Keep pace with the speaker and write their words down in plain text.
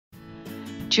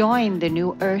Join the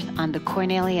new earth on the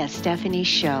Kornelia Stephanie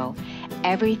Show.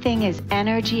 Everything is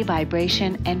energy,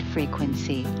 vibration, and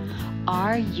frequency.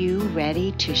 Are you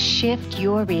ready to shift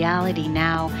your reality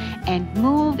now and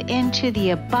move into the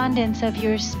abundance of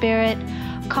your spirit?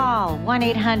 Call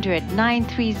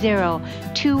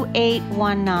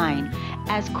 1-800-930-2819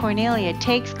 as Kornelia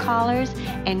takes callers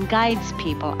and guides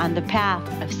people on the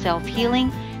path of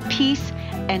self-healing, peace,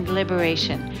 and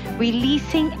liberation,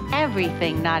 releasing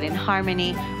everything not in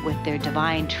harmony with their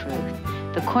divine truth.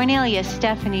 The Kornelia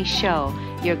Stephanie Show,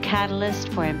 your catalyst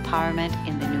for empowerment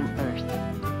in the new earth.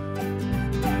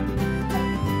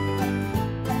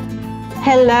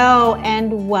 Hello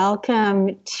and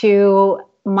welcome to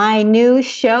my new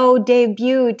show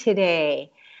debut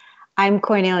today. I'm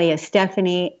Kornelia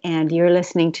Stephanie, and you're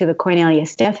listening to the Kornelia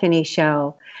Stephanie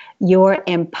Show, your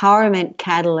empowerment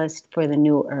catalyst for the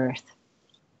new earth.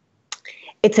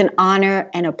 It's an honor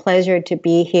and a pleasure to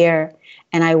be here,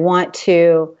 and I want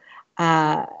to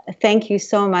thank you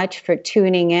so much for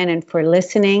tuning in and for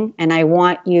listening, and I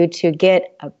want you to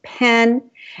get a pen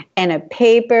and a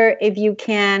paper if you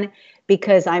can,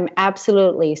 because I'm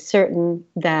absolutely certain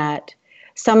that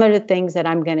some of the things that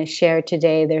I'm going to share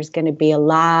today, there's going to be a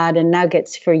lot of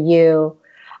nuggets for you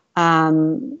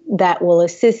that will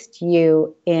assist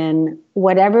you in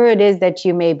whatever it is that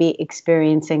you may be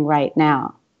experiencing right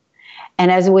now. And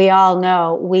as we all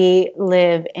know, we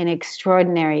live in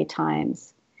extraordinary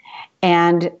times.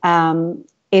 And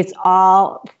it's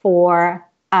all for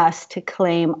us to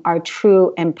claim our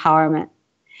true empowerment.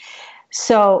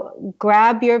 So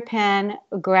grab your pen,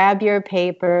 grab your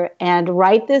paper, and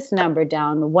write this number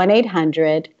down,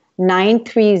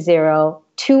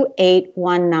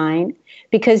 1-800-930-2819,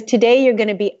 because today you're going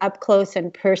to be up close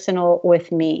and personal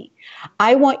with me.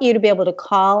 I want you to be able to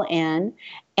call in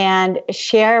and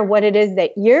share what it is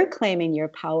that you're claiming your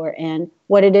power in,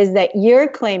 what it is that you're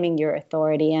claiming your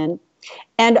authority in.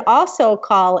 And also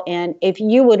call in if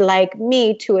you would like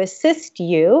me to assist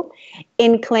you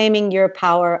in claiming your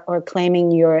power or claiming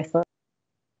your authority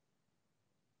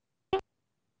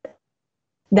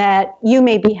that you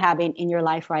may be having in your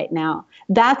life right now.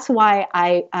 That's why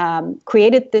I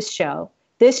created this show.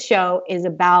 This show is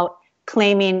about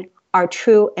claiming our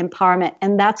true empowerment,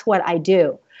 and that's what I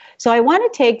do. So I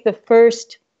want to take the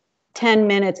first 10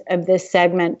 minutes of this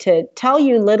segment to tell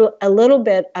you a little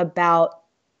bit about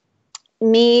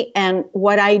me and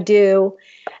what I do,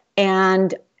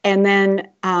 and then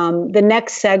the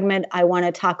next segment I want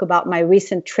to talk about my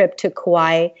recent trip to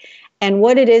Kauai and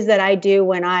what it is that I do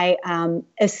when I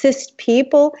assist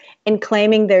people in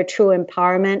claiming their true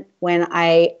empowerment, when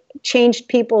I changed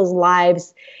people's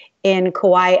lives in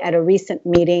Kauai at a recent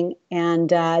meeting, and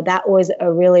that was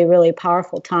a really, really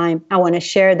powerful time. I want to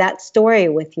share that story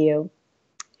with you.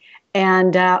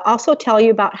 And also tell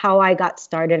you about how I got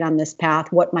started on this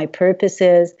path, what my purpose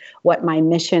is, what my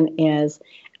mission is,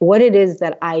 what it is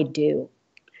that I do.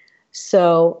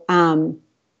 So,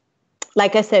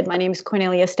 like I said, my name is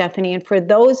Kornelia Stephanie. And for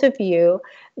those of you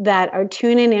that are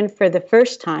tuning in for the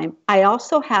first time, I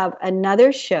also have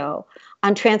another show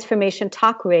on Transformation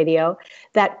Talk Radio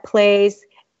that plays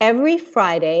every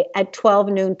Friday at 12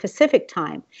 noon Pacific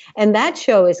time. And that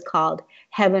show is called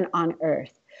Heaven on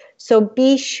Earth. So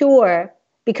be sure,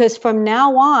 because from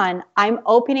now on, I'm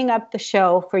opening up the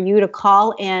show for you to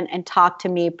call in and talk to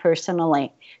me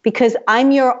personally, because I'm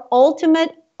your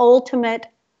ultimate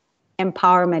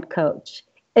empowerment coach,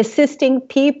 assisting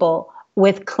people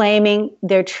with claiming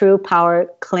their true power,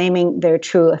 claiming their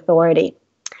true authority.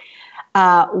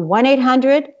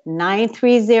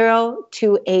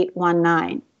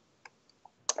 1-800-930-2819.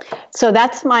 So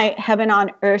that's my Heaven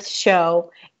on Earth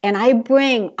show. And I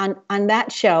bring, on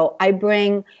that show, I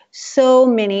bring so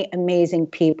many amazing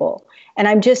people. And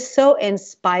I'm just so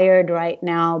inspired right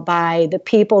now by the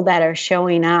people that are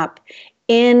showing up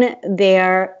in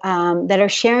their, that are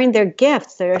sharing their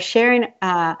gifts, that are sharing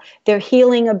their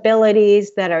healing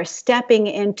abilities, that are stepping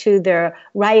into their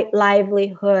right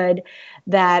livelihood,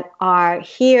 that are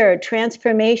here,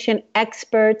 transformation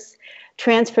experts,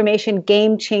 transformation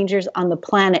game changers on the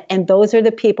planet. And those are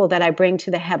the people that I bring to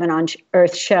the Heaven on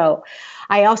Earth show.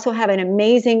 I also have an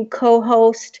amazing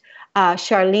co-host,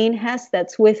 Charlene Hess,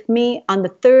 that's with me on the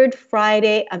third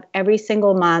Friday of every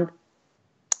single month.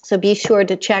 So be sure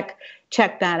to check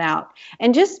that out.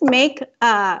 And just make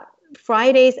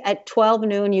Fridays at 12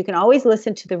 noon. You can always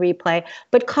listen to the replay,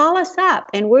 but call us up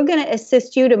and we're going to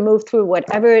assist you to move through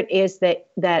whatever it is that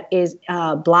is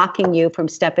blocking you from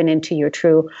stepping into your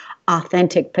true,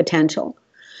 authentic potential.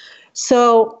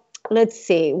 So let's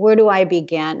see, where do I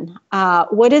begin?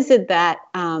 What is it that,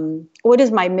 what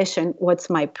is my mission? What's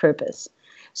my purpose?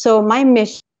 So my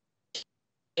mission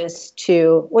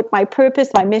what my purpose,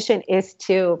 my mission is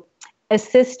to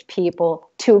assist people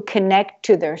to connect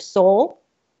to their soul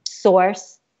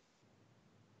source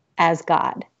as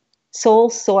God. Soul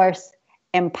source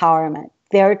empowerment,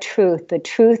 their truth, the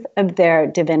truth of their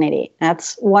divinity.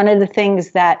 That's one of the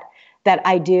things that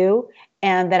I do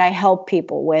and that I help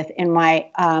people with in my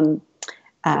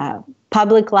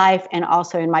public life and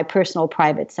also in my personal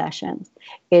private sessions,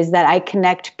 is that I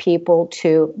connect people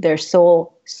to their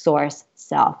soul source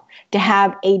self, to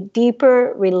have a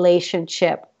deeper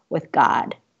relationship with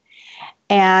God.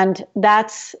 And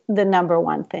that's the number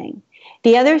one thing.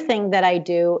 The other thing that I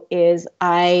do is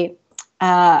my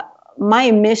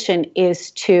mission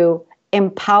is to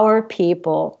empower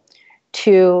people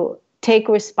to take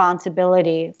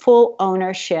responsibility, full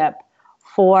ownership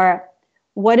for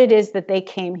what it is that they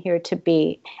came here to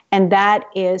be. And that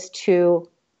is to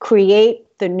create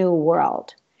the new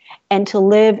world and to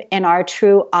live in our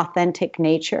true, authentic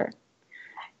nature,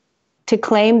 to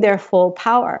claim their full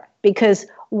power. Because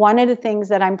one of the things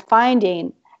that I'm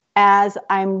finding as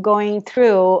I'm going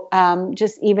through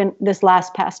just even this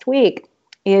past week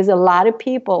is a lot of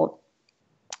people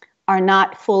are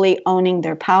not fully owning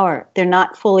their power. They're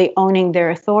not fully owning their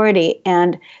authority,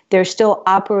 and they're still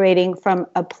operating from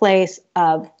a place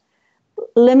of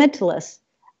limitless,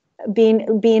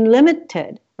 being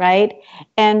limited, right?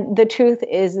 And the truth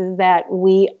is that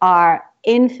we are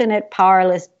infinite,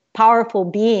 powerful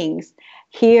beings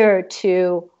here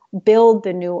to build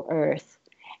the new earth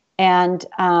and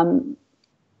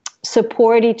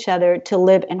support each other to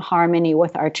live in harmony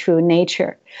with our true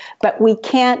nature. But we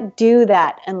can't do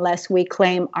that unless we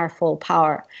claim our full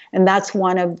power. And that's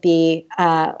one of the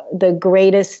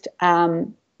greatest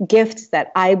gifts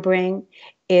that I bring,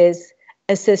 is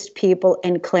assist people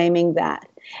in claiming that.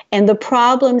 And the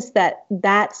problems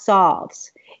that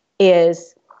solves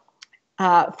is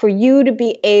for you to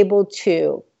be able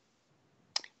to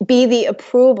be the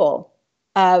approval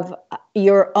of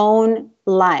your own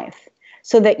life,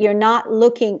 so that you're not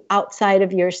looking outside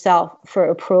of yourself for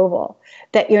approval,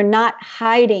 that you're not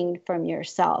hiding from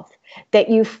yourself, that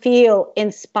you feel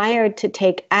inspired to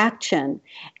take action,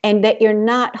 and that you're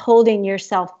not holding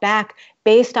yourself back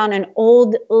based on an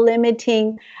old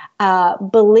limiting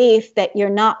belief that you're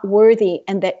not worthy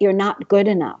and that you're not good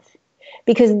enough.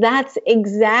 Because that's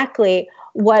exactly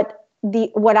what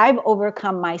I've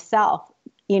overcome myself,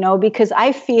 because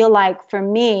I feel like for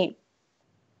me,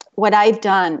 what I've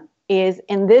done is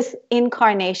in this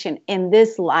incarnation, in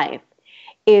this life,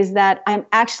 is that I'm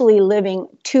actually living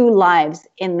two lives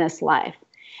in this life.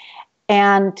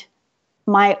 And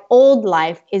my old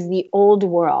life is the old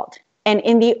world. And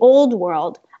in the old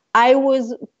world, I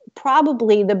was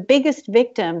probably the biggest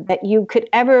victim that you could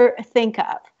ever think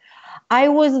of. I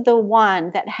was the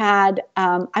one that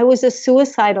I was a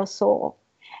suicidal soul.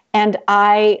 And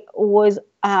I was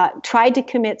tried to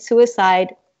commit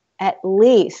suicide at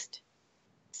least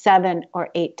 7 or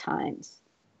 8 times.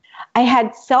 I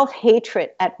had self-hatred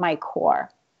at my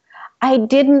core. I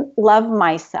didn't love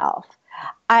myself.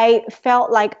 I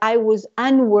felt like I was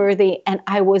unworthy and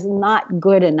I was not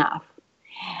good enough.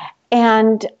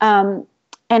 And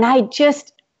I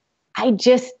just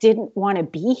didn't want to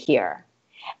be here.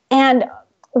 And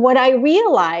what I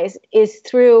realized is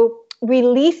through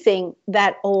releasing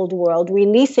that old world,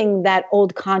 releasing that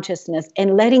old consciousness,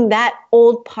 and letting that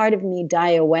old part of me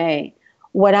die away,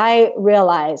 what I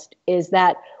realized is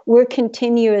that we're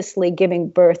continuously giving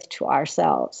birth to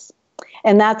ourselves.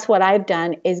 And that's what I've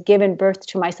done, is given birth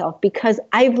to myself, because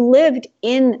I've lived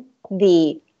in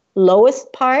the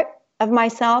lowest part of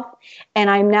myself, and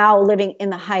I'm now living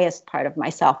in the highest part of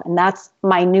myself. And that's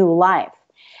my new life.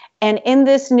 And in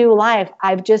this new life,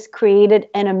 I've just created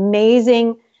an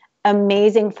amazing,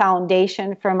 amazing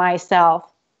foundation for myself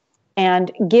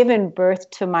and given birth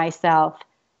to myself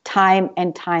time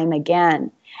and time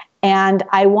again. And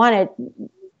I want to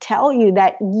tell you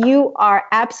that you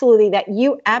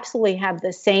absolutely have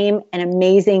the same and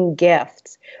amazing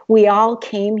gifts. We all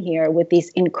came here with these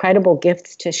incredible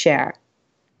gifts to share.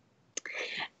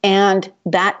 And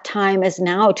that time is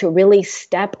now to really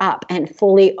step up and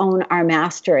fully own our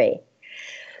mastery.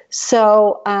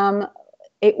 So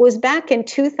it was back in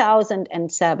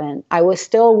 2007. I was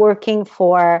still working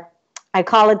for, I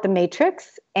call it the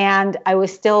Matrix, and I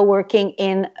was still working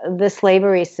in the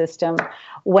slavery system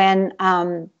when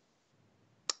I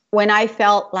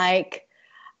felt like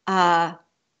my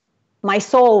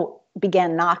soul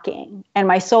began knocking, and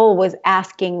my soul was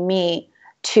asking me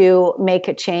to make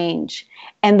a change.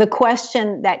 And the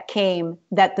question that came,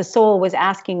 that the soul was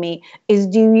asking me, is,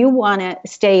 do you want to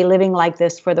stay living like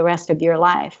this for the rest of your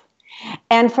life?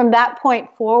 And from that point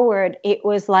forward, it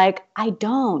was like, I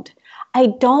don't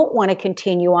want to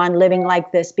continue on living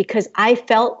like this, because I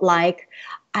felt like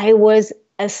I was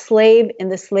a slave in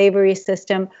the slavery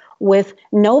system, with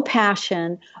no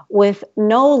passion, with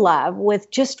no love,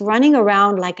 with just running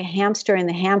around like a hamster in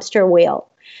the hamster wheel.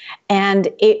 And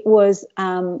it was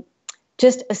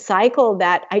just a cycle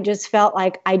that I just felt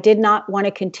like I did not want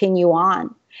to continue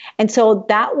on. And so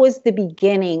that was the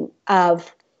beginning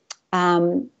of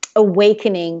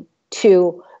awakening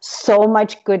to so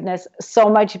much goodness, so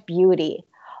much beauty.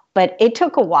 But it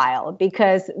took a while,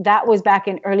 because that was back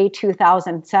in early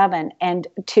 2007. And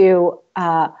to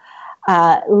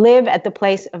live at the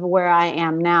place of where I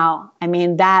am now, I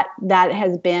mean, that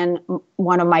has been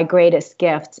one of my greatest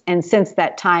gifts. And since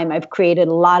that time, I've created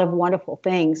a lot of wonderful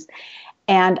things.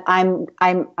 And I'm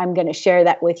going to share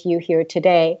that with you here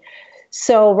today.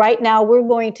 So right now we're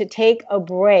going to take a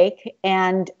break,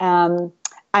 and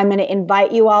I'm going to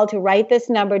invite you all to write this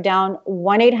number down,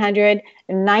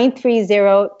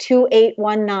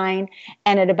 1-800-930-2819.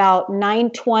 And at about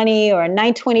 9:20 or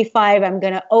 9:25, I'm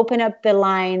going to open up the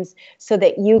lines so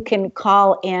that you can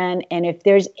call in. And if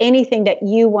there's anything that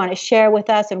you want to share with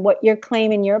us and what you're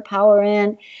claiming your power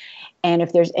in, and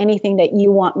if there's anything that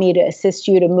you want me to assist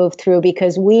you to move through,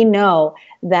 because we know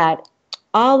that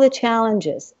all the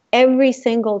challenges, every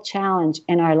single challenge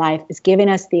in our life is giving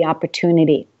us the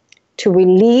opportunity to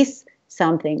release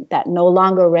something that no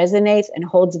longer resonates and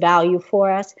holds value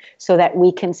for us, so that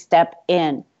we can step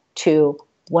in to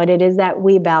what it is that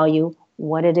we value,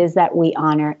 what it is that we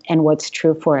honor, and what's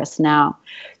true for us now.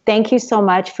 Thank you so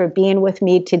much for being with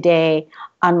me today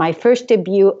on my first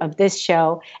debut of this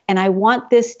show. And I want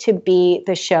this to be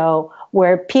the show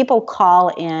where people call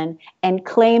in and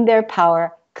claim their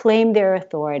power, claim their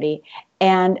authority,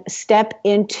 and step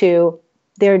into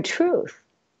their truth.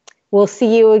 We'll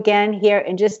see you again here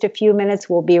in just a few minutes.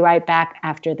 We'll be right back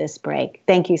after this break.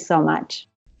 Thank you so much.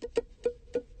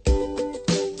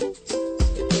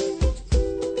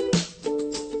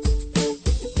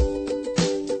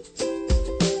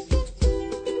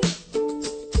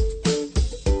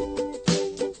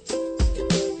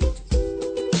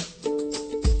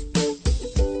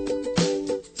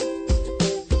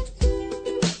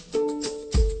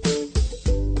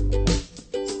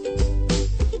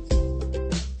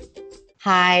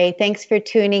 Hi, thanks for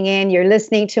tuning in. You're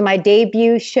listening to my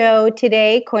debut show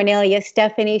today, Kornelia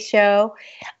Stephanie Show.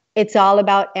 It's all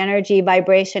about energy,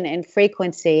 vibration, and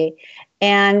frequency.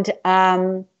 And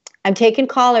I'm taking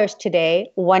callers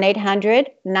today,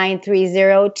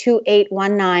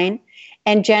 1-800-930-2819.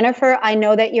 And Jennifer, I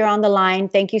know that you're on the line.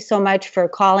 Thank you so much for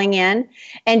calling in.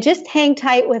 And just hang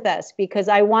tight with us, because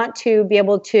I want to be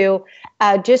able to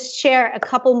just share a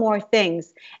couple more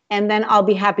things. And then I'll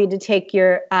be happy to take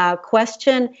your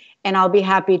question, and I'll be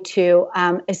happy to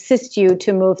assist you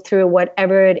to move through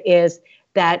whatever it is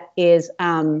that is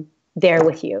there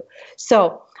with you.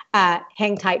 So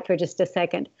hang tight for just a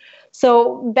second.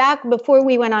 So back before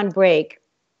we went on break,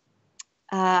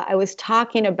 I was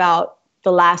talking about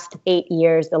the last 8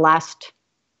 years. The last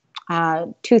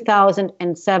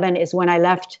 2007 is when I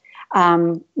left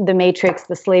the matrix,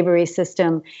 the slavery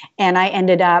system, and I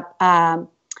ended up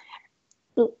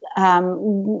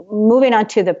moving on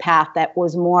to the path that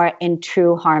was more in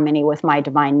true harmony with my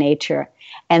divine nature.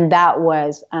 And that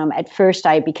was, at first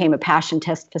I became a passion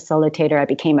test facilitator, I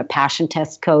became a passion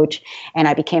test coach, and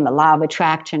I became a law of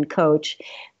attraction coach.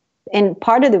 And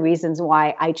part of the reasons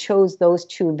why I chose those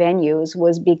two venues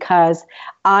was because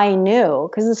I knew,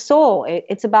 because the soul,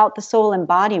 it's about the soul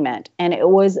embodiment. And it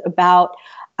was about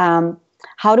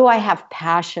how do I have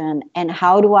passion, and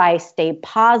how do I stay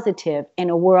positive in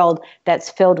a world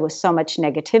that's filled with so much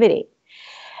negativity.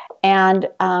 And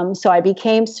so I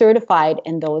became certified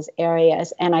in those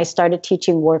areas, and I started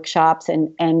teaching workshops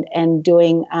and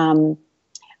doing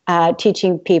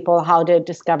teaching people how to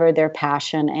discover their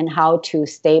passion, and how to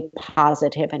stay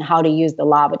positive, and how to use the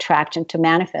law of attraction to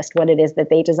manifest what it is that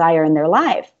they desire in their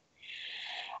life.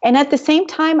 And at the same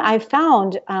time, I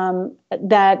found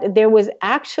that there was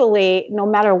actually, no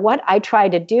matter what I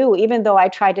tried to do, even though I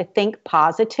tried to think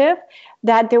positive,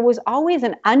 that there was always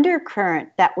an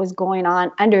undercurrent that was going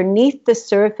on underneath the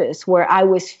surface, where I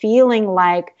was feeling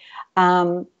like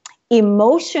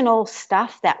emotional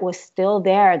stuff that was still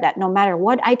there, that no matter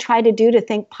what I tried to do to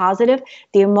think positive,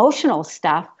 the emotional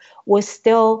stuff was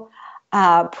still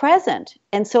present.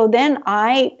 And so then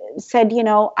I said,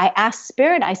 I asked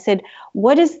Spirit, I said,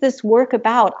 what is this work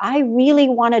about? I really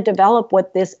want to develop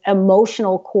what this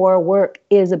emotional core work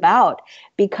is about,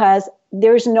 because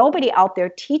there's nobody out there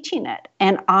teaching it.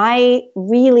 And I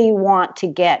really want to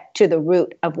get to the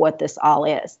root of what this all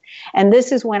is. And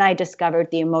this is when I discovered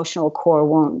the emotional core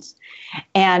wounds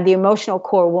and the emotional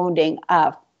core wounding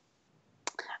of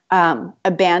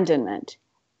abandonment,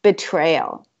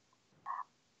 betrayal,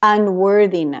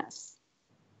 unworthiness,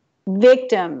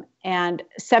 victim and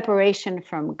separation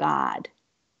from God,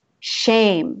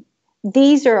 shame.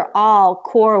 These are all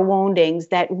core woundings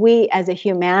that we as a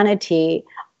humanity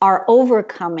are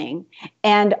overcoming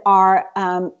and are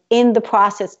in the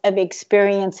process of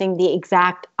experiencing the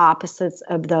exact opposites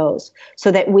of those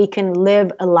so that we can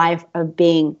live a life of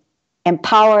being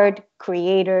empowered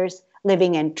creators,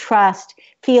 living in trust,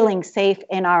 feeling safe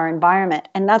in our environment.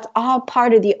 And that's all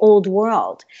part of the old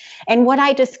world. And what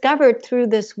I discovered through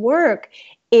this work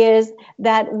is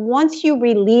that once you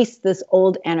release this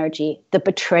old energy, the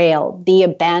betrayal, the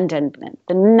abandonment,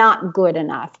 the not good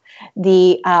enough,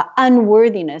 the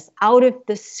unworthiness out of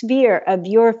the sphere of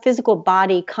your physical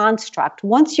body construct,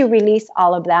 once you release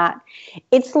all of that,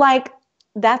 it's like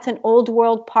that's an old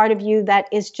world part of you that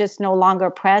is just no longer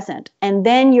present. And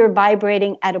then you're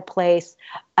vibrating at a place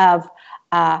of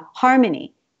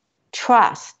harmony,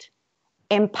 trust,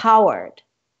 empowered,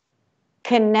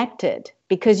 connected,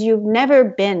 because you've never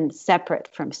been separate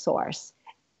from source.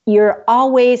 You're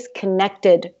always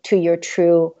connected to your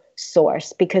true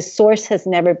source because source has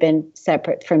never been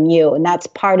separate from you. And that's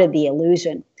part of the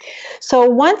illusion. So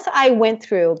once I went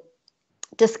through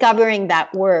discovering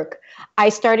that work, I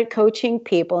started coaching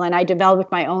people and I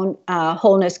developed my own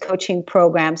wholeness coaching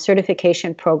program,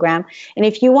 certification program. And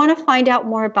if you want to find out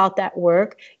more about that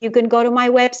work, you can go to my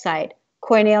website,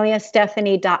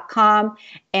 KORNELIASTEPHANIE.com,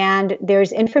 and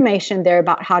there's information there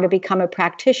about how to become a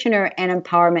practitioner and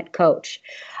empowerment coach.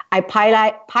 I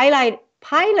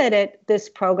piloted this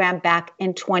program back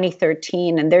in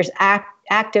 2013, and there's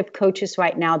active coaches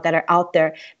right now that are out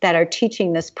there that are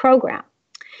teaching this program.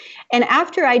 And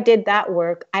after I did that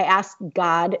work, I asked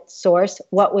God, Source,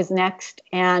 what was next,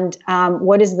 and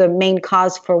what is the main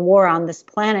cause for war on this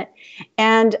planet?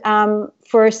 And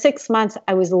for 6 months,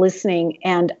 I was listening,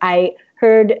 and I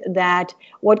heard that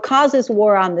what causes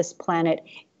war on this planet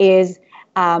is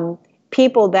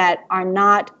people that are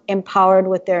not empowered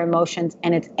with their emotions,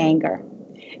 and it's anger.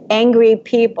 Angry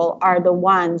people are the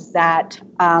ones that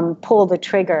pull the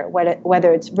trigger,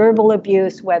 whether it's verbal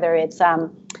abuse, whether it's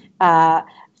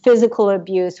physical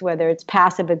abuse, whether it's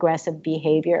passive-aggressive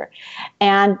behavior.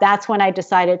 And that's when I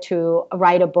decided to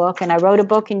write a book. And I wrote a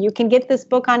book, and you can get this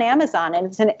book on Amazon. And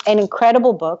it's an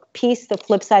incredible book, Peace, the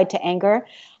Flip Side to Anger,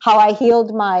 how I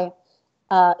healed my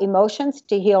emotions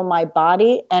to heal my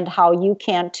body, and how you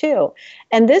can too.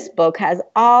 And this book has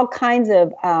all kinds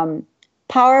of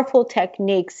powerful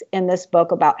techniques in this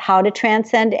book about how to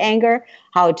transcend anger,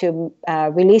 how to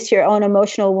release your own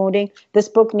emotional wounding. This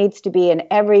book needs to be in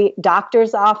every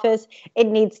doctor's office. It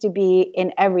needs to be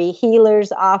in every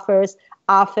healer's office.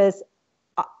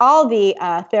 All the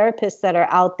therapists that are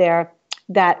out there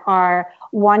that are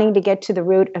wanting to get to the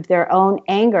root of their own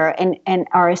anger and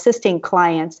are assisting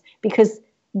clients, because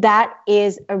that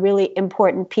is a really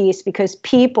important piece, because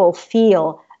people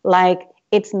feel like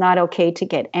it's not okay to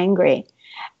get angry.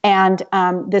 And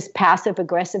this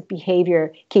passive-aggressive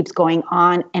behavior keeps going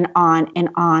on and on and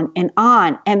on and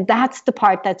on. And that's the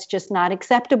part that's just not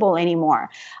acceptable anymore.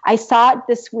 I saw it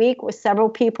this week with several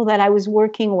people that I was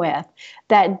working with,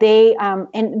 that they,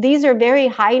 and these are very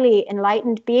highly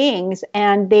enlightened beings,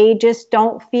 and they just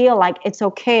don't feel like it's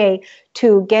okay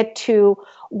to get to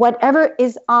whatever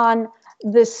is on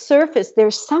the surface.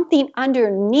 There's something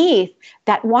underneath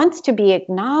that wants to be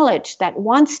acknowledged, that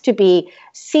wants to be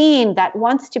seen, that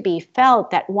wants to be felt,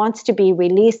 that wants to be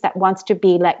released, that wants to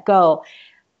be let go.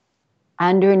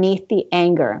 Underneath the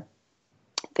anger,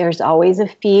 there's always a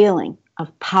feeling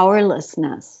of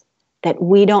powerlessness, that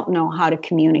we don't know how to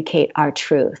communicate our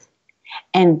truth.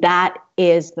 And that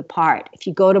is the part. If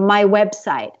you go to my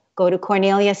website, go to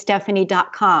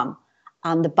KORNELIASTEPHANIE.com,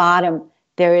 on the bottom,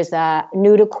 there is a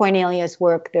new to Cornelia's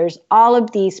work. There's all of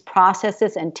these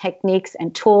processes and techniques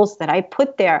and tools that I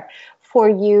put there for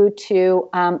you to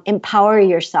empower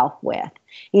yourself with.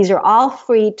 These are all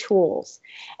free tools.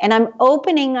 And I'm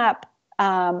opening up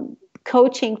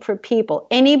coaching for people.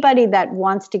 Anybody that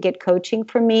wants to get coaching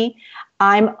from me,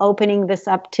 I'm opening this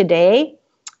up today.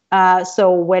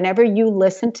 So whenever you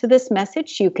listen to this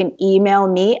message, you can email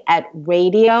me at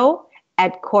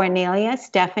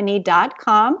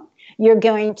radio@KORNELIASTEPHANIE.com. You're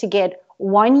going to get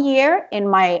 1 year in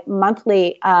my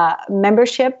monthly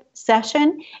membership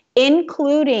session,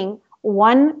 including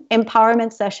one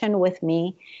empowerment session with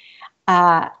me.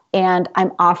 And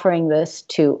I'm offering this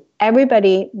to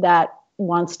everybody that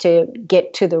wants to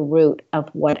get to the root of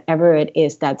whatever it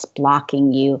is that's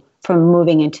blocking you from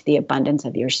moving into the abundance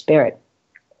of your spirit.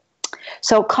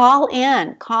 So call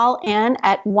in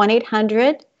at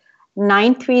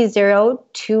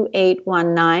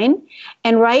 1-800-930-2819.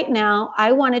 And right now,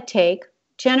 I want to take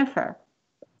Jennifer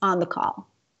on the call.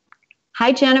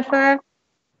 Hi, Jennifer.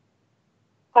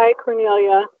 Hi,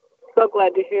 Cornelia. So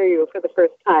glad to hear you for the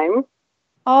first time.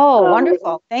 Oh,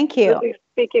 wonderful. Thank you. Really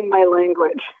speaking my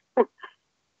language.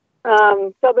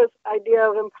 So this idea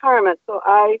of empowerment. So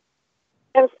I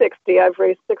am 60. I've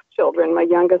raised 6 children, my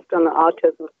youngest on the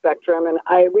autism spectrum. And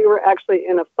we were actually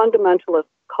in a fundamentalist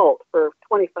cult for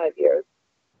 25 years.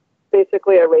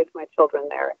 Basically, I raised my children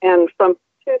there. And from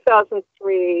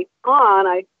 2003 on,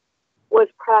 I was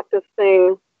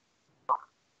practicing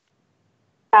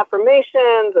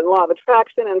affirmations and law of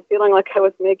attraction and feeling like I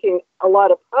was making a lot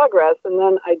of progress. And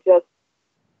then I just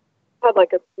had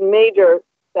like a major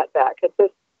setback.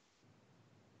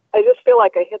 I just feel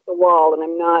like I hit the wall, and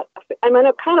I'm in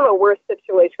a kind of a worse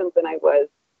situation than I was.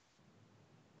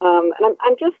 And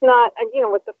I'm just not,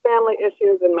 with the family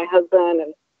issues and my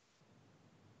husband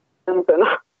and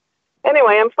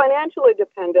anyway, I'm financially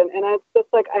dependent, and it's just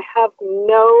like I have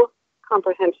no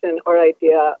comprehension or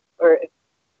idea, or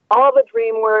all the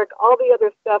dream work, all the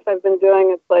other stuff I've been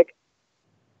doing, it's like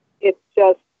it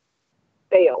just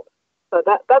failed. So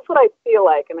that's what I feel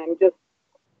like, and I'm just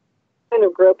kind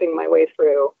of groping my way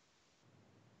through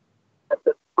at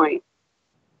this point.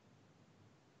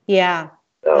 Yeah.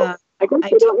 So I guess I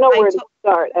don't know where to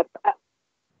start.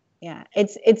 Yeah,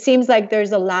 it seems like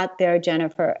there's a lot there,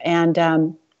 Jennifer.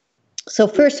 And so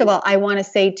first of all, I want to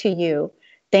say to you,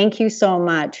 thank you so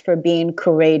much for being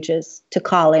courageous to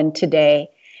call in today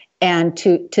and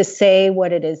to say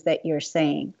what it is that you're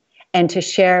saying and to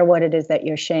share what it is that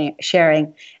you're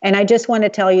sharing. And I just want to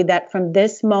tell you that from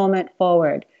this moment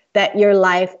forward, that your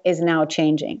life is now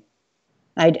changing.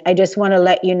 I just want to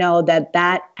let you know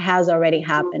that has already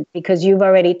happened because you've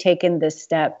already taken this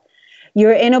step.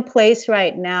 You're in a place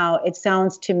right now, it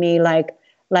sounds to me like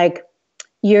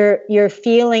you're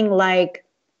feeling like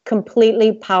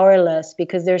completely powerless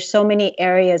because there's so many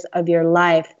areas of your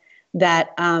life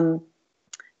that are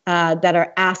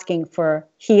asking for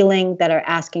healing, that are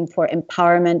asking for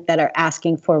empowerment, that are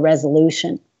asking for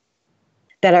resolution,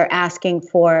 that are asking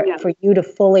for you to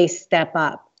fully step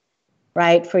up,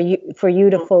 right? For you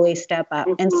to fully step up.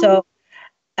 And so,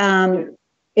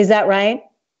 is that right?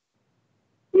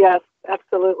 Yes,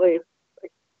 absolutely. I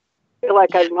feel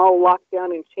like I'm all locked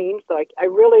down and chained, so I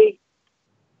really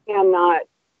cannot.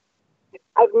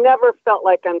 I've never felt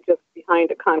like I'm just behind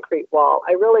a concrete wall.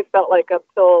 I really felt like up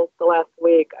till the last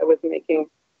week I was making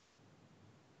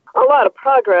a lot of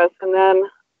progress, and then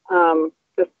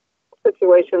just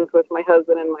situations with my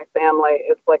husband and my family.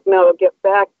 It's like, no, get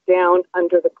back down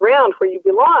under the ground where you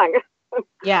belong.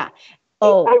 Yeah.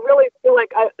 Oh, I really feel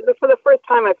like for the first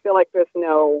time, I feel like there's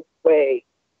no way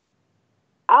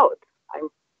out.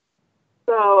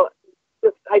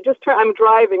 I'm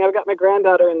driving. I've got my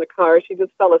granddaughter in the car. She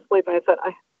just fell asleep, and I said,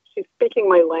 she's speaking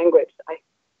my language. I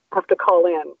have to call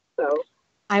in. So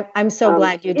I'm so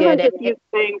glad you did. Even you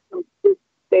saying from this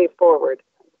day forward.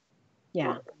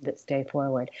 Yeah, this day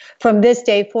forward. From this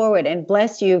day forward, and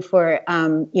bless you for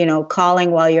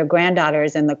calling while your granddaughter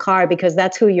is in the car, because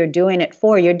that's who you're doing it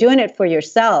for. You're doing it for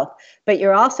yourself, but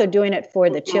you're also doing it for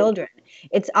the children.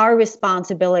 It's our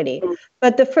responsibility.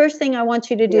 But the first thing I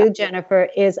want you to do, Jennifer,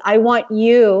 is I want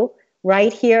you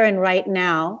right here and right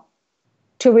now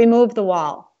to remove the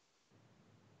wall.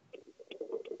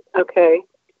 Okay.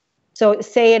 So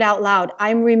say it out loud.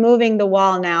 I'm removing the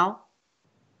wall now.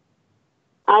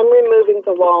 I'm removing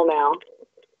the wall now.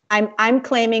 I'm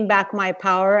claiming back my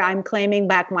power. I'm claiming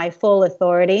back my full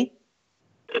authority.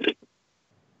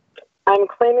 I'm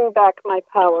claiming back my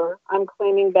power. I'm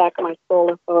claiming back my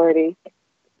full authority.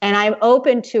 And I'm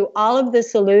open to all of the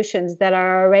solutions that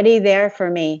are already there for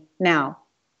me now.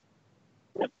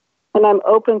 And I'm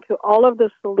open to all of the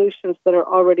solutions that are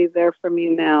already there for me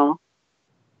now.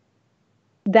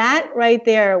 That right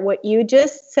there, what you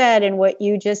just said and what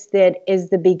you just did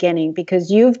is the beginning,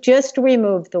 because you've just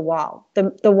removed the wall.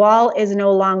 The wall is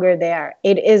no longer there.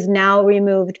 It is now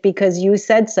removed because you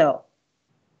said so.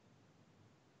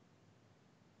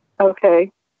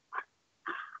 Okay.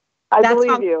 I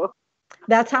believe you.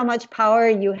 That's how much power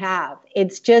you have.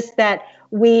 It's just that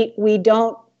we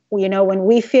don't, when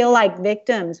we feel like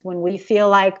victims, when we feel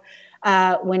like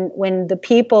when the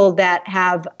people that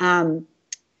have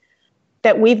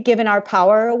that we've given our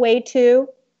power away to,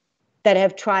 that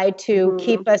have tried to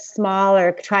keep us small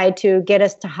or tried to get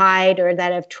us to hide or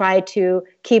that have tried to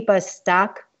keep us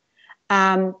stuck,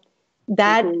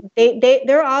 that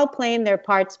they're all playing their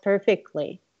parts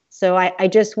perfectly. So I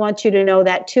just want you to know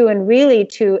that too, and really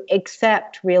to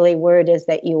accept really where it is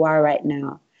that you are right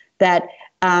now. That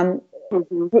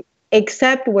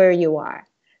accept where you are.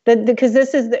 Because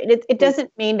this is it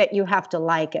doesn't mean that you have to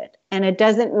like it, and it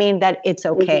doesn't mean that it's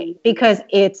okay, because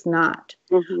it's not.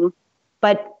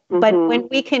 But when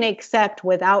we can accept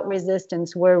without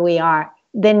resistance where we are,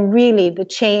 then really the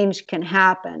change can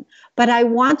happen. But I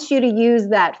want you to use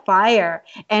that fire,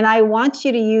 and I want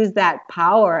you to use that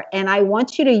power, and I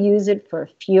want you to use it for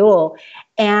fuel,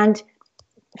 and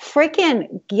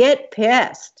freaking get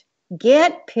pissed.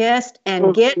 Get pissed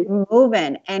and get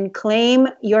moving and claim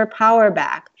your power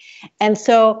back. And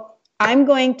so I'm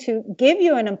going to give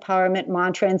you an empowerment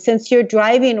mantra. And since you're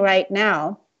driving right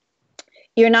now,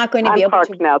 you're not going to be able to. I'm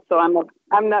parked now, so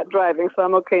I'm not driving, so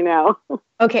I'm okay now.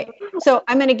 Okay, so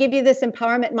I'm going to give you this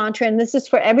empowerment mantra, and this is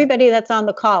for everybody that's on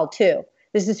the call too.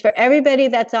 This is for everybody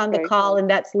that's on the call and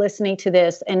that's listening to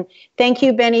this. And thank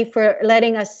you, Benny, for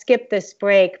letting us skip this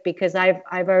break, because I've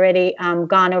already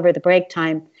gone over the break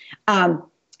time.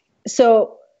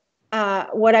 So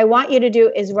what I want you to do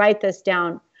is write this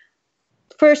down.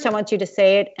 First, I want you to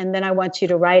say it, and then I want you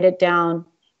to write it down,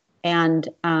 and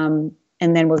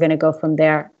then we're going to go from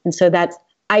there. And so that's,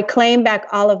 I claim back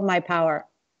all of my power.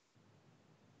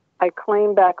 I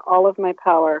claim back all of my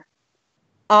power.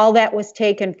 All that was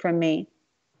taken from me.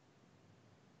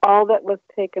 All that was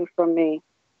taken from me.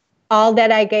 All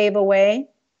that I gave away.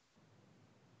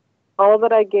 All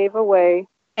that I gave away.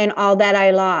 And all that I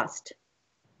lost.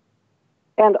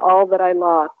 And all that I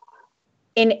lost.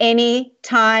 In any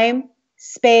time,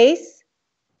 space,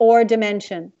 or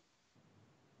dimension.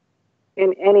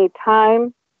 In any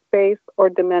time, space, or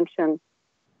dimension.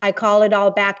 I call it all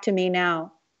back to me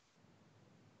now.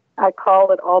 I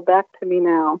call it all back to me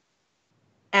now.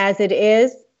 As it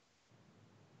is.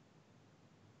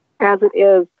 As it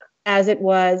is. As it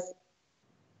was.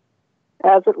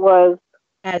 As it was.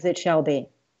 As it shall be.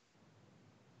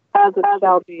 As it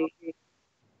shall be.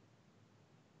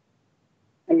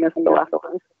 I missed the last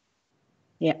one.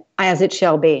 Yeah, as it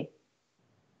shall be.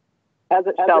 As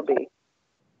it shall be.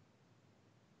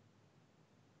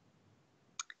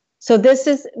 So this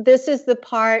is the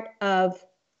part of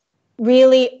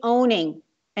really owning.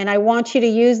 And I want you to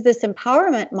use this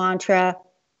empowerment mantra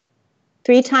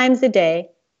 3 times a day.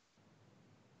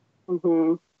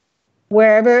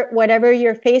 Whatever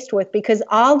you're faced with, because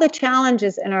all the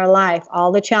challenges in our life,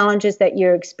 all the challenges that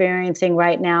you're experiencing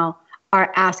right now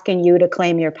are asking you to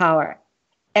claim your power.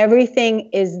 Everything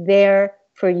is there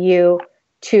for you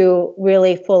to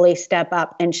really fully step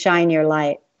up and shine your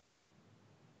light.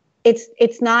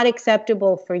 It's not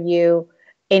acceptable for you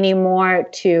anymore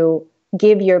to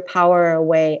give your power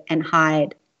away and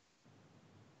hide.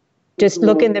 Just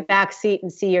look in the back seat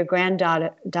and see your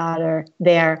granddaughter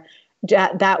there.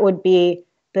 That would be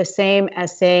the same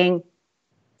as saying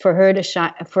for her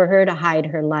to hide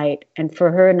her light, and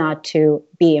for her not to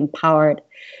be empowered.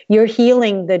 You're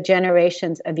healing the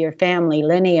generations of your family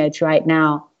lineage right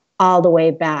now, all the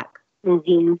way back,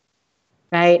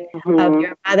 right? Of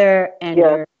your mother and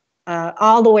your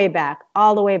all the way back,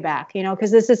 you know,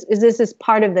 because this is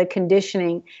part of the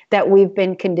conditioning that we've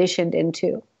been conditioned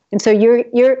into. And so you're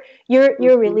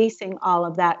releasing all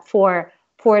of that for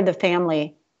the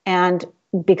family. And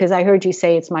because I heard you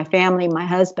say it's my family, my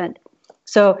husband.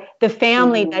 So the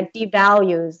family that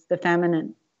devalues the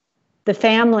feminine, the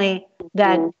family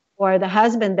that, or the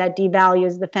husband that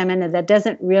devalues the feminine, that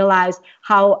doesn't realize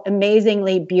how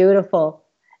amazingly beautiful,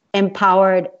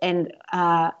 empowered, and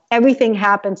everything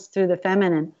happens through the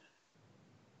feminine.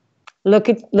 Look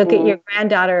at your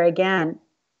granddaughter again.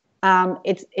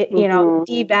 You know,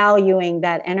 devaluing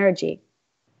that energy.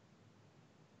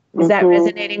 Is that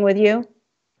resonating with you?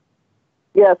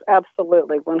 Yes,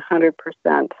 absolutely,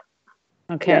 100%.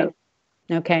 Okay.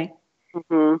 Yes. Okay.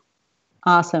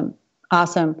 Awesome.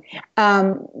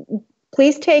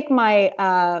 Please take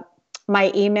my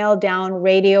my email down,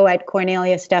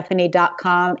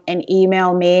 radio@KORNELIASTEPHANIE.com, and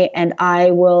email me, and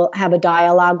I will have a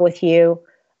dialogue with you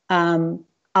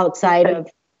outside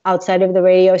of the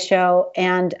radio show.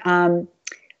 And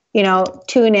you know,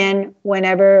 tune in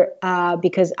whenever,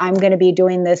 because I'm going to be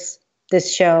doing this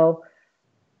show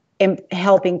and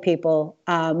helping people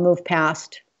move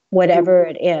past whatever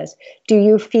it is. Do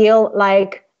you feel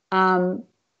like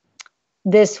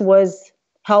this was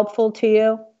helpful to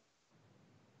you?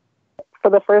 For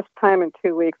the first time in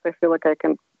 2 weeks, I feel like I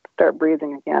can start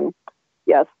breathing again.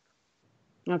 Yes.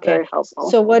 Okay. Very helpful.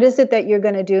 So what is it that you're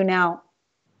going to do now?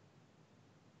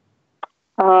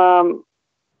 I'm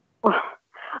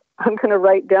going to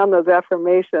write down those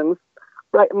affirmations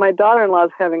Right, my daughter-in-law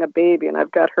is having a baby, and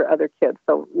I've got her other kids.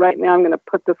 So right now, I'm going to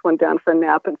put this one down for a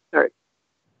nap and start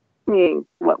seeing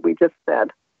what we just said.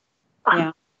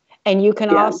 Yeah. And you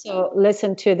can also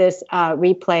listen to this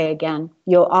replay again.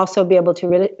 You'll also be able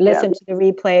to listen to the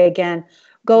replay again.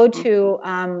 Go to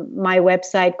my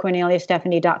website,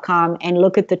 KORNELIASTEPHANIE.com, and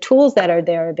look at the tools that are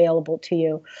there available to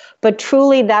you. But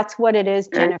truly, that's what it is,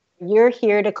 Jennifer. You're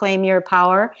here to claim your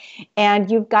power, and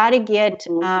you've got to get,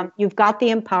 you've got the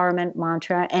empowerment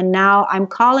mantra, and now I'm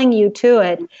calling you to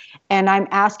it, and I'm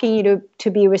asking you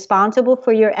to be responsible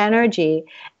for your energy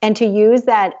and to use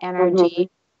that energy.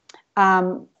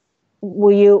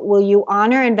 Will you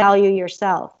honor and value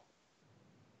yourself?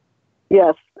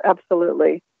 Yes,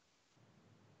 absolutely.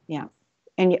 Yeah.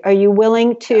 And are you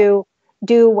willing to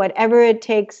do whatever it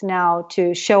takes now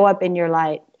to show up in your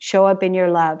light, show up in your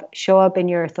love, show up in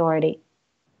your authority?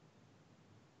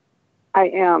 I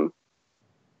am.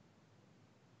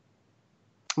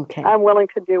 Okay. I'm willing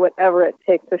to do whatever it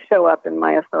takes to show up in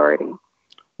my authority.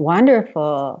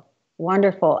 Wonderful.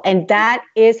 Wonderful. And that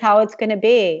is how it's going to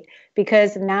be,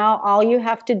 because now all you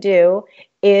have to do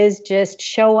is just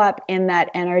show up in that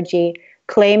energy,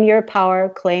 claim your power,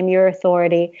 claim your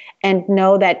authority, and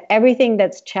know that everything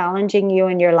that's challenging you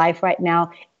in your life right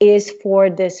now is for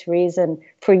this reason,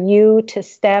 for you to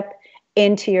step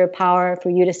into your power, for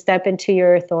you to step into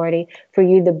your authority, for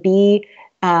you to be,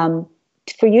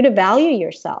 for you to value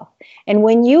yourself. And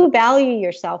when you value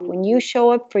yourself, when you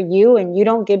show up for you and you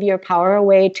don't give your power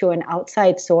away to an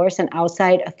outside source, an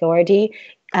outside authority,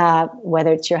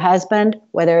 whether it's your husband,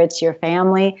 whether it's your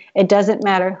family, it doesn't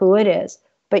matter who it is.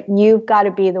 But you've got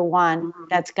to be the one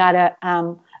that's got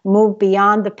to move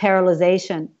beyond the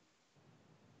paralyzation,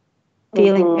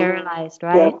 feeling paralyzed,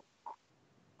 right?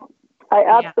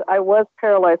 Yeah. I was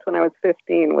paralyzed when I was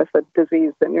 15 with a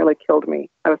disease that nearly killed me.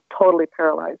 I was totally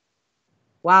paralyzed.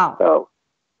 Wow. So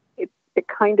it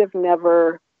kind of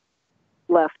never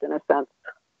left, in a sense.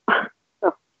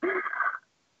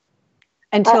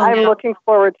 I'm looking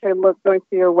forward to going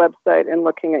to your website and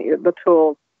looking at the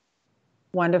tools.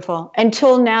 Wonderful.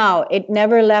 Until now, it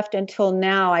never left until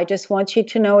now. I just want you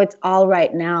to know it's all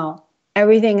right now.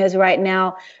 Everything is right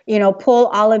now. You know, pull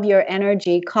all of your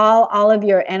energy, call all of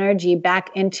your energy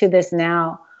back into this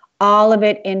now, all of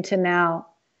it into now.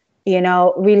 You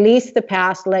know, release the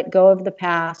past, let go of the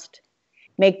past,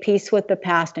 make peace with the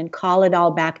past, and call it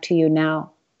all back to you now.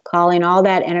 Calling all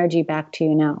that energy back to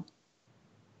you now.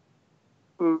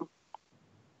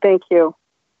 Thank you.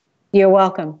 You're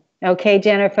welcome. Okay,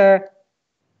 Jennifer.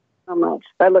 So much.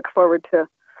 I look forward to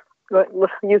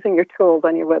using your tools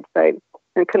on your website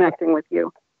and connecting with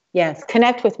you. Yes,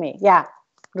 connect with me. Yeah,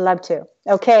 I'd love to.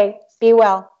 Okay, be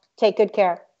well. Take good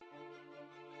care.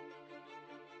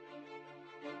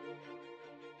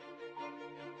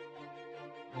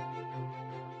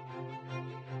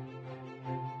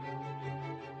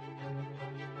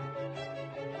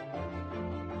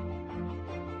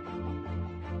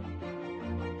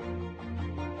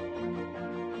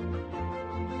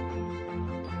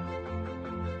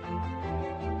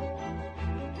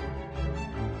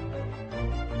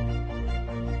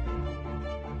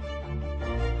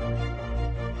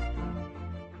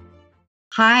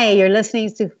 Hi, you're listening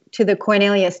to the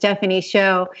Kornelia Stephanie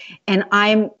Show, and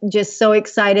I'm just so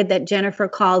excited that Jennifer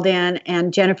called in.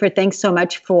 And Jennifer, thanks so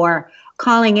much for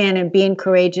calling in and being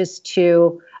courageous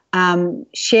to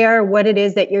share what it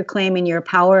is that you're claiming your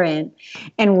power in.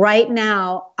 And right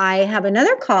now, I have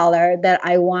another caller that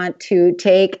I want to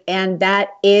take, and that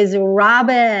is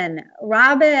Robin.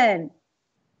 Robin.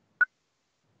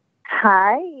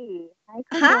 Hi.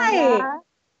 Hi.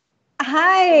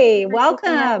 Hi,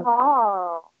 welcome.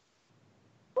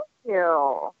 Thank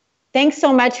you. Thanks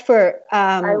so much for.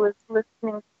 I was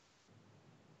listening.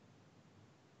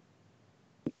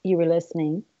 You were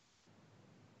listening.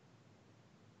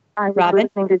 I was Robin?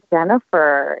 listening to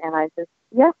Jennifer, and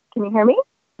yes, can you hear me?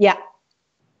 Yeah.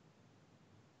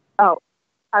 Oh,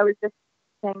 I was just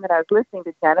saying that I was listening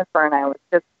to Jennifer, and I was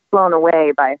just blown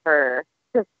away by her,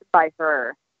 and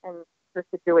her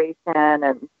situation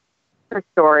and her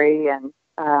story, and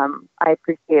I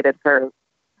appreciated her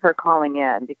calling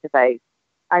in because I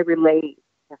relate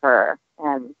to her,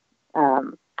 and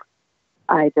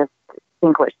I just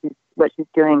think what she's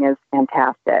doing is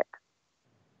fantastic.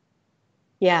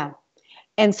 Yeah.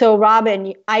 And so,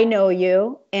 Robin, I know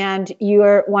you, and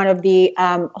you're one of the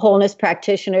wholeness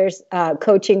practitioners,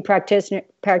 coaching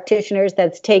practitioners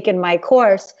that's taken my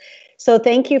course. So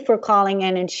thank you for calling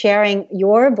in and sharing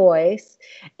your voice.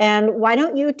 And why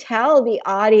don't you tell the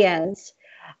audience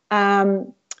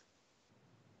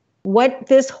what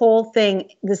this whole thing,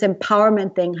 this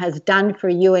empowerment thing has done for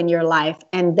you in your life.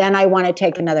 And then I want to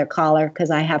take another caller because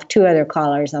I have two other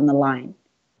callers on the line.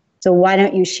 So why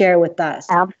don't you share with us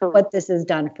what this has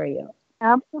done for you?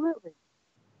 Absolutely.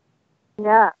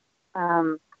 Yeah.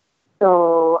 I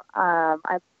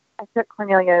took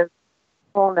Cornelia's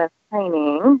wholeness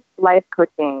training, life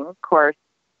coaching course.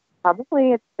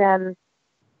 Probably it's been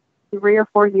 3 or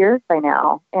 4 years by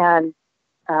now. And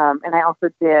I also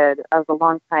I was a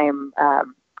long time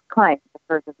client of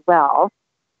hers as well.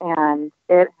 And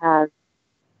it's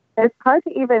hard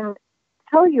to even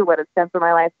tell you what it's done for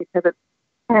my life because it's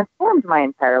transformed my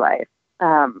entire life.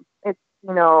 It's,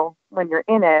 when you're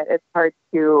in it, it's hard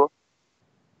to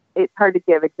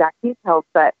give exact details,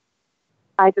 but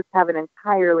I just have an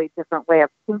entirely different way of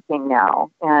thinking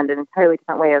now and an entirely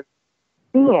different way of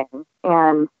seeing.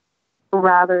 And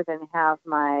rather than have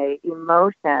my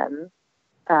emotions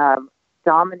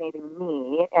dominating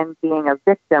me and being a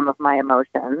victim of my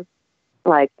emotions,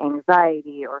 like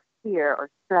anxiety or fear or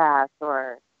stress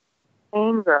or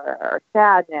anger or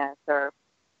sadness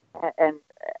and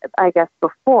I guess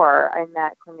before I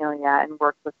met Cornelia and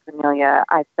worked with Cornelia,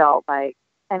 I felt like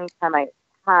anytime I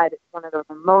had one of those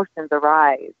emotions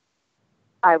arise,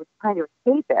 I was trying to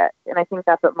escape it. And I think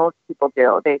that's what most people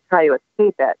do. They try to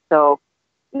escape it. So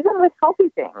even with healthy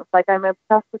things, like I'm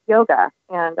obsessed with yoga,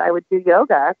 and I would do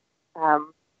yoga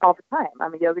all the time.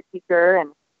 I'm a yoga teacher,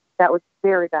 and that was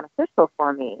very beneficial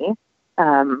for me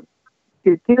to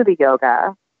do the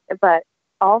yoga. But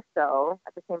also,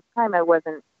 at the same time, I was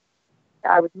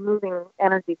moving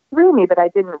energy through me, but I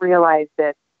didn't realize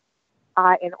that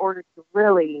in order to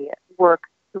really work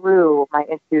through my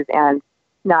issues and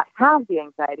not have the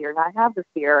anxiety or not have the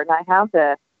fear or not have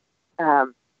the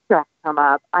stress come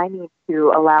up, I need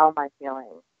to allow my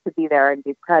feelings to be there and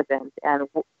be present and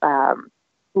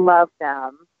love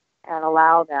them and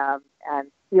allow them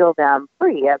and feel them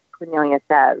free, as Cornelia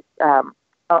says.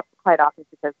 Quite often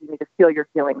she says you need to feel your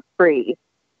feelings free.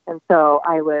 And so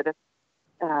I would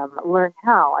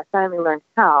I finally learned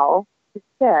how to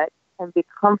sit and be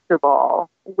comfortable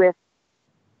with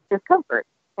discomfort.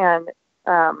 And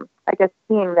I guess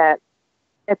seeing that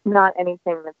it's not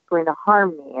anything that's going to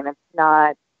harm me and it's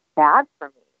not bad for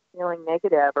me. Feeling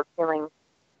negative or feeling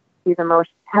these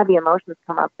heavy emotions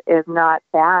come up is not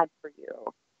bad for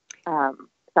you.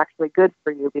 It's actually good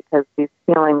for you because these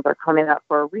feelings are coming up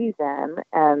for a reason,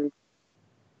 and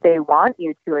they want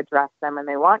you to address them, and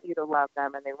they want you to love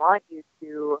them, and they want you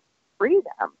to free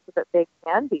them so that they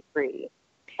can be free.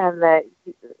 And that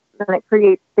then it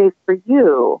creates space for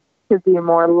you to be a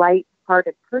more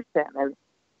light-hearted person and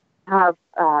have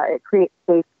it creates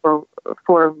space for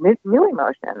new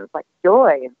emotions like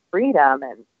joy and freedom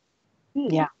and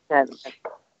peace. Yeah. And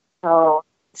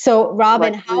so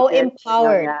Robin, how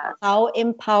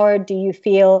empowered do you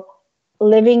feel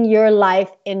living your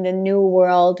life in the new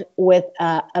world with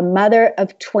a mother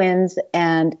of twins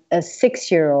and a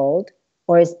 6-year-old,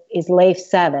 or is Leif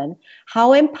 7?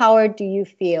 How empowered do you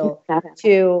feel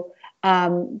to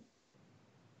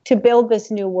build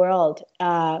this new world?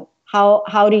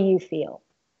 How do you feel?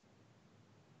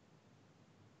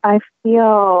 I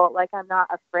feel like I'm not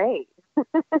afraid.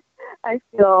 I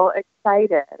feel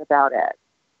excited about it.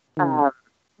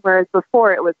 Whereas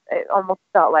before it almost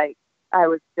felt like I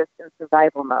was just in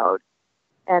survival mode.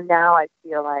 And now I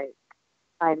feel like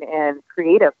I'm in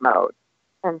creative mode.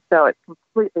 And so it's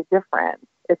completely different.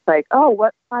 It's like, oh,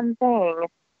 what fun thing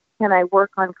can I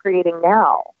work on creating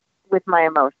now with my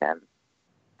emotions?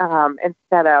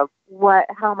 Instead of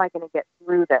how am I going to get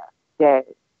through this day?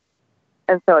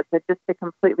 And so it's just a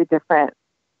completely different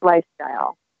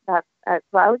lifestyle. So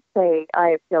I would say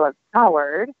I feel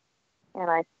empowered and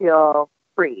I feel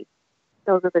free.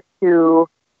 Those are the two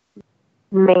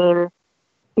main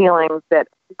feelings that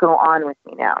go on with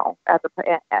me now.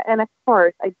 And of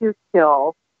course, I do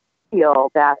still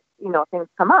feel that, things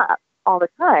come up all the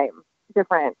time.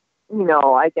 Different, of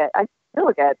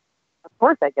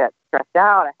course I get stressed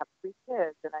out. I have 3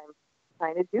 kids and I'm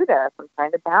trying to do this. I'm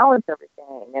trying to balance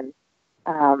everything. And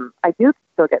I do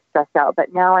still get stressed out,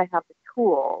 but now I have the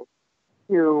tools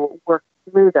to work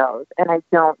through those, and I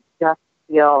don't just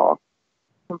feel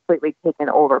completely taken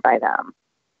over by them.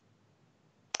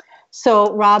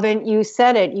 So, Robin, you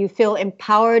said it. You feel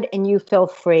empowered and you feel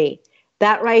free.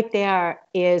 That right there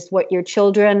is what your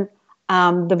children,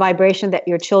 the vibration that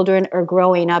your children are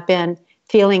growing up in,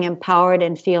 feeling empowered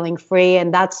and feeling free.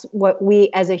 And that's what we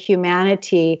as a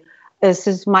humanity This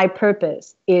is my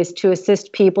purpose, is to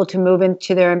assist people to move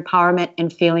into their empowerment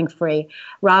and feeling free.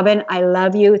 Robin, I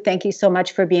love you. Thank you so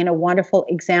much for being a wonderful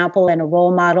example and a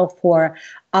role model for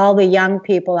all the young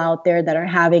people out there that are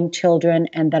having children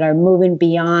and that are moving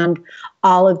beyond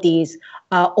all of these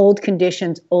old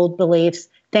conditions, old beliefs.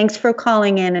 Thanks for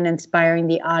calling in and inspiring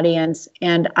the audience.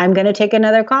 And I'm going to take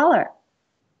another caller.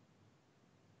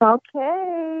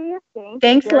 Okay.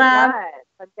 Thanks, very love.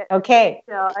 much. Okay.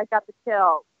 I got the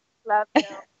chill. Love you.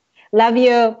 Love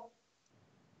you.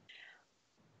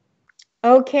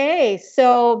 Okay,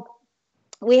 so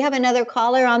we have another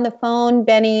caller on the phone.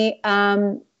 Benny,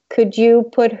 could you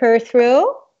put her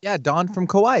through? Yeah, Dawn from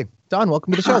Kauai. Dawn,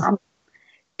 welcome to the show.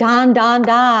 Dawn.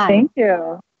 Thank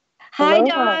you. Hi,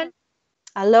 Aloha. Dawn.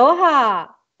 Aloha.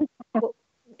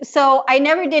 So I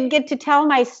never did get to tell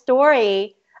my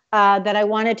story that I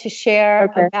wanted to share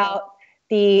about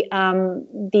the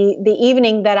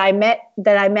evening that I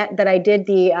did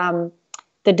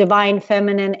the divine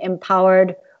feminine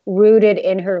empowered, rooted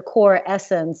in her core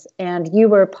essence, and you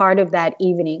were part of that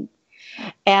evening,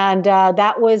 and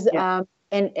that was an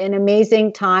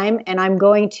amazing time. And I'm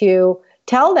going to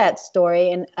tell that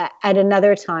story at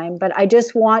another time, but I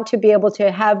just want to be able to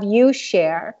have you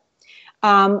share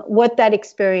what that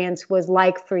experience was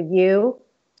like for you.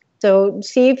 So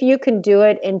see if you can do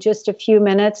it in just a few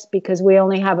minutes, because we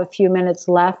only have a few minutes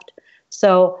left.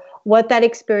 So what that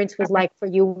experience was like for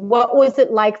you. What was it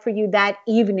like for you that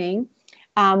evening?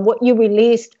 What you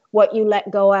released, what you let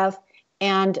go of,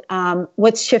 and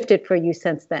what's shifted for you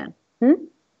since then.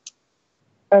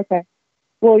 Okay.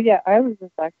 Well, yeah, I was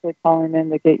just actually calling in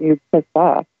to get you pissed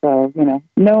off. So,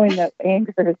 knowing that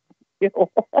anger is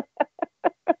fuel.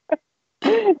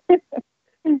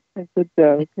 It's a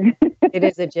joke. It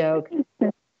is a joke.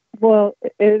 Well,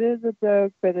 it is a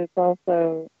joke, but it's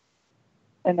also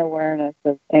an awareness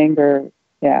of anger.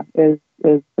 Yeah, is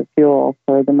the fuel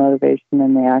for the motivation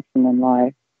and the action in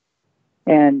life.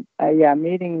 And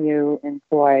meeting you in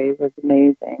Kauai was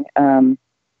amazing.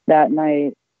 That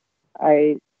night,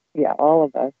 all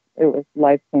of us, it was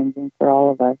life changing for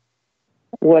all of us.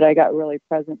 What I got really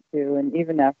present to, and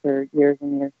even after years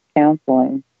and years of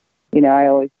counseling, I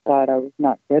always thought I was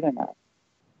not good enough.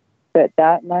 But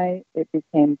that night, it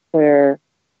became clear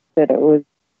that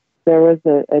there was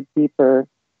a deeper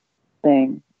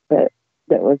thing that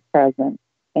was present,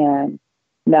 and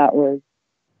that was,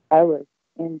 I was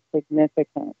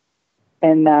insignificant,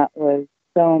 and that was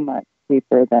so much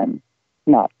deeper than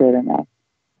not good enough.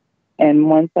 And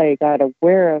once I got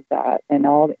aware of that and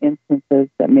all the instances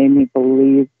that made me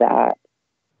believe that,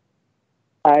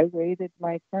 I waited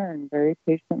my turn very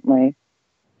patiently.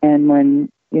 And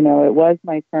when, it was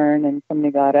my turn and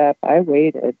somebody got up, I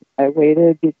waited. I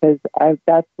waited because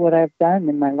that's what I've done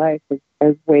in my life.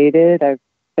 I've waited. I've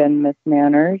been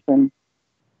mismannered, and,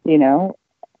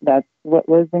 that's what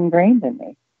was ingrained in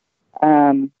me.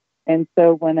 And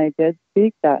so when I did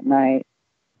speak that night,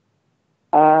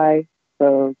 I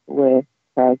spoke with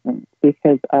presence,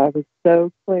 because I was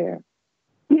so clear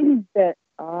that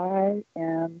I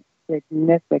am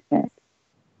significant.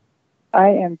 I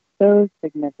am so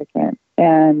significant,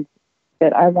 and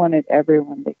that I wanted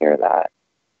everyone to hear that.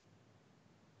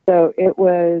 So it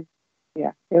was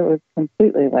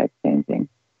completely life-changing.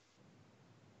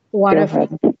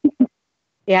 Wonderful.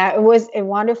 Yeah, it was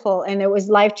wonderful, and it was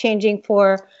life-changing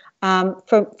for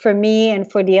me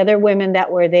and for the other women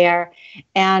that were there.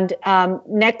 And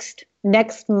next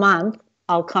month,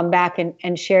 I'll come back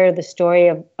and share the story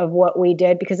of what we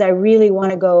did, because I really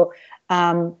want to go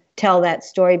tell that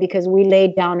story, because we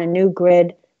laid down a new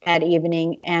grid that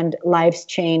evening, and lives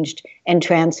changed and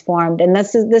transformed. And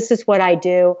this is what I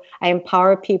do. I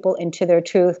empower people into their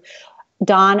truth.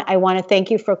 Dawn, I want to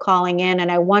thank you for calling in,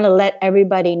 and I want to let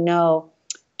everybody know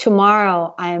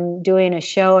tomorrow I'm doing a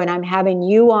show, and I'm having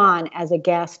you on as a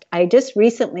guest. I just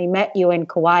recently met you in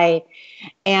Kauai,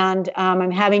 and I'm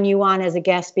having you on as a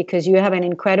guest because you have an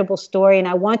incredible story, and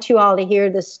I want you all to hear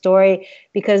this story,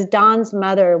 because Dawn's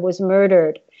mother was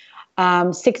murdered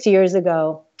 6 years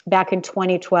ago, back in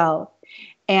 2012.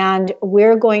 And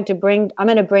I'm going to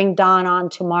bring Dawn on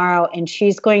tomorrow, and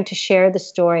she's going to share the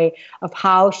story of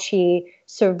how she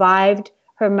survived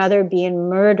her mother being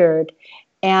murdered,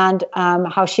 and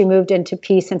how she moved into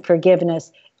peace and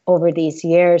forgiveness over these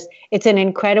years. It's an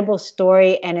incredible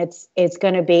story, and it's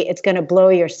going to blow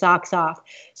your socks off.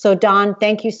 So Dawn,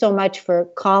 thank you so much for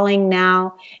calling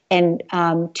now and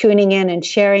tuning in and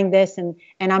sharing this. And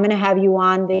I'm going to have you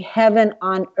on the Heaven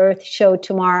on Earth show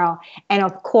tomorrow. And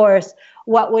of course,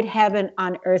 what would heaven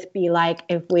on earth be like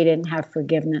if we didn't have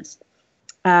forgiveness?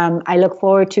 I look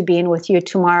forward to being with you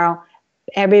tomorrow.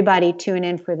 everybody tune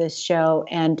in for this show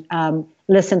and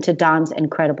listen to Don's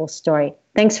incredible story.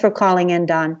 Thanks for calling in,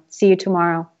 Don. See you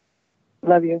tomorrow.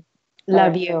 Love you.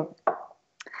 Love you.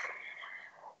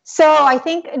 So I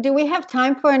think, do we have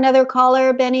time for another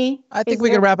caller, Benny? I think we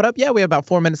can wrap it up. Yeah, we have about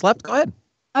 4 minutes left. Go ahead.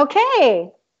 Okay.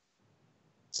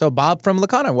 So Bob from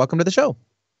Lacana, welcome to the show.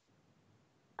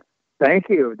 Thank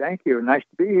you. Nice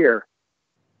to be here.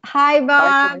 Hi,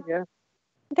 Bob. Hi,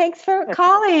 thanks for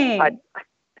calling.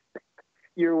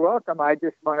 You're welcome. I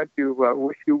just wanted to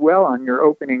wish you well on your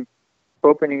opening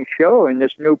show in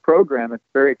this new program. It's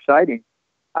very exciting.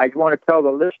 I want to tell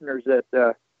the listeners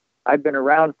that I've been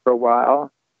around for a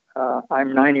while.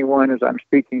 I'm 91 as I'm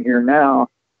speaking here now,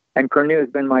 and Kornelia has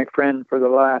been my friend for the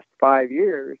last 5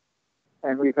 years,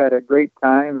 and we've had a great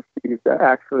time. She's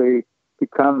actually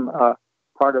become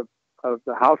part of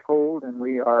the household, and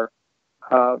we are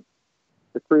the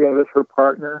three of us, her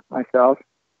partner, myself,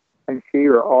 and she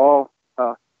are all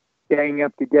ganging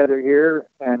up together here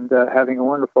and having a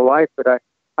wonderful life. But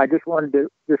I just wanted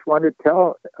to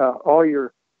tell all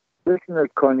your listeners,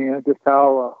 Kornelia, just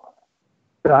how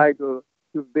valuable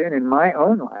you've been in my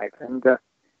own life, and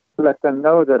let them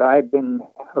know that I've been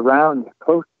around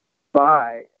close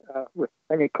by with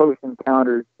many close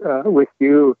encounters with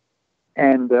you,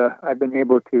 and I've been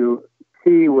able to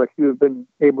see what you've been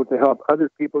able to help other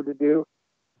people to do,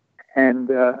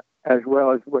 and as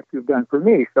well as what you've done for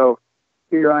me. So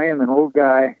here I am, an old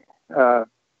guy.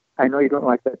 I know you don't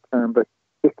like that term, but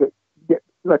just to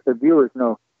let the viewers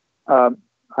know,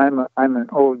 I'm an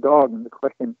old dog, and the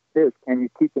question is, can you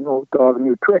teach an old dog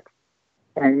new tricks?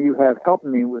 And you have helped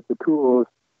me with the tools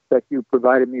that you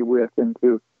provided me with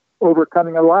into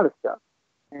overcoming a lot of stuff,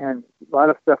 and a lot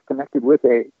of stuff connected with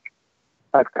age.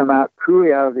 I've come out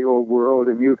truly out of the old world,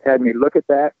 and you've had me look at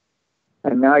that,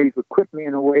 and now you've equipped me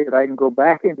in a way that I can go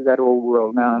back into that old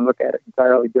world now and look at it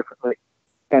entirely differently.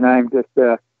 And I'm just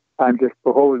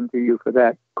beholden to you for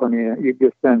that, Kornelia. You've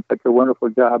just done such a wonderful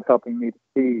job helping me to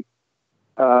see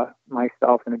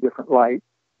myself in a different light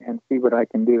and see what I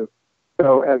can do.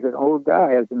 So as an old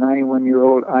guy, as a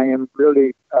 91-year-old, I am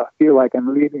really feel like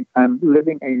I'm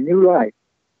living a new life.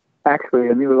 Actually,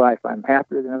 a new life. I'm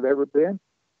happier than I've ever been.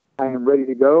 I am ready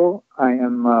to go. I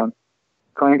am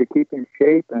trying to keep in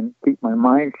shape and keep my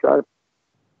mind sharp.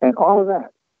 And all of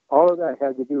that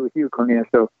has to do with you, Kornelia.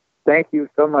 So thank you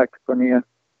so much, Kornelia.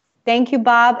 Thank you,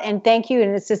 Bob, and thank you.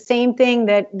 And it's the same thing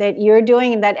that you're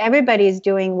doing and that everybody's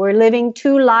doing. We're living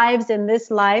two lives in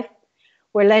this life.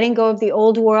 We're letting go of the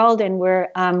old world, and we're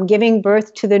giving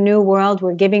birth to the new world.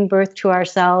 We're giving birth to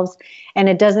ourselves. And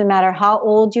it doesn't matter how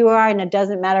old you are, and it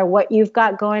doesn't matter what you've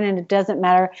got going, and it doesn't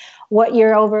matter what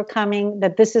you're overcoming,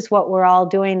 that this is what we're all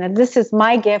doing. And this is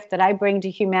my gift that I bring to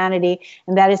humanity,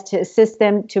 and that is to assist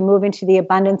them to move into the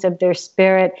abundance of their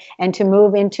spirit and to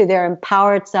move into their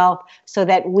empowered self so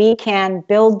that we can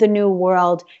build the new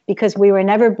world, because we were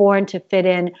never born to fit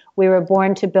in. We were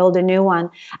born to build a new one.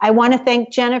 I want to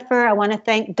thank Jennifer. I want to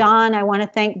thank Don. I want to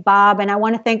thank Bob. And I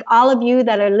want to thank all of you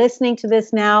that are listening to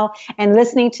this now and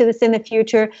listening to this in the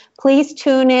future. Please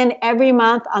tune in every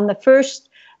month on the first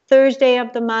Thursday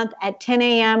of the month at 10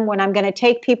 a.m. when I'm going to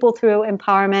take people through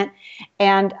empowerment.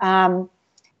 And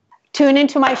tune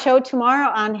into my show tomorrow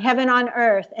on Heaven on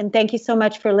Earth. And thank you so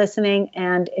much for listening.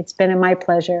 And it's been my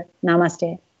pleasure.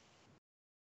 Namaste.